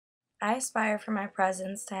I aspire for my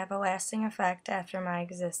presence to have a lasting effect after my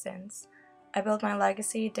existence. I build my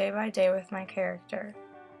legacy day by day with my character.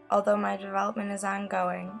 Although my development is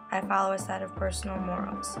ongoing, I follow a set of personal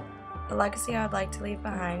morals. The legacy I would like to leave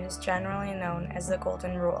behind is generally known as the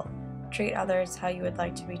Golden Rule: treat others how you would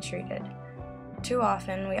like to be treated. Too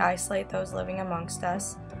often, we isolate those living amongst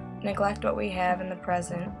us, neglect what we have in the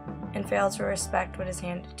present, and fail to respect what is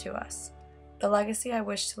handed to us. The legacy I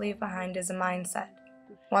wish to leave behind is a mindset,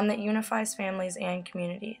 one that unifies families and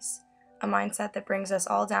communities, a mindset that brings us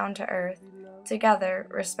all down to earth, together,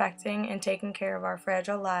 respecting and taking care of our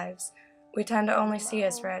fragile lives. We tend to only see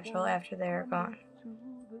as fragile after they are gone.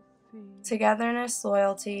 Togetherness,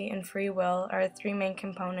 loyalty, and free will are the three main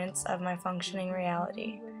components of my functioning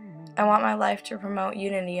reality. I want my life to promote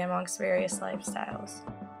unity amongst various lifestyles.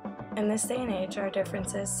 In this day and age, our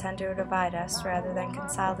differences tend to divide us rather than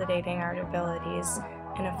consolidating our abilities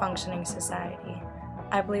in a functioning society.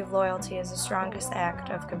 I believe loyalty is the strongest act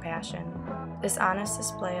of compassion. This honest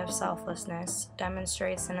display of selflessness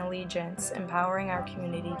demonstrates an allegiance, empowering our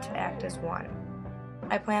community to act as one.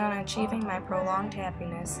 I plan on achieving my prolonged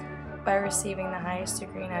happiness by receiving the highest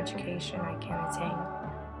degree in education I can attain.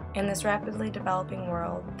 In this rapidly developing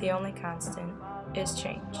world, the only constant is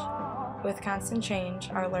change. With constant change,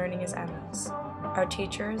 our learning is endless. Our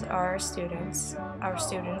teachers are our students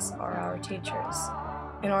are our teachers.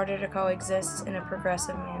 In order to coexist in a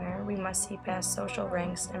progressive manner, we must see past social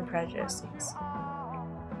ranks and prejudices.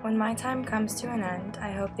 When my time comes to an end,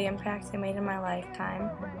 I hope the impact I made in my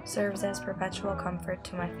lifetime serves as perpetual comfort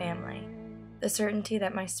to my family. The certainty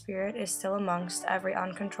that my spirit is still amongst every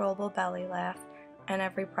uncontrollable belly laugh and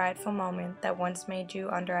every prideful moment that once made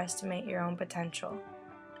you underestimate your own potential.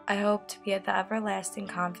 I hope to be at the everlasting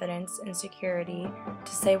confidence and security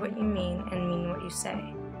to say what you mean and mean what you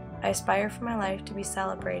say. I aspire for my life to be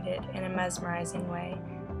celebrated in a mesmerizing way,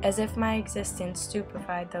 as if my existence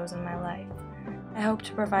stupefied those in my life. I hope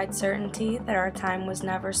to provide certainty that our time was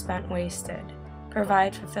never spent wasted,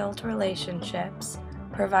 provide fulfilled relationships,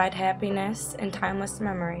 provide happiness and timeless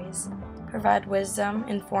memories, provide wisdom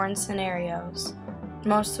in foreign scenarios.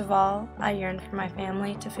 Most of all, I yearn for my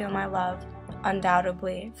family to feel my love,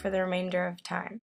 undoubtedly, for the remainder of time.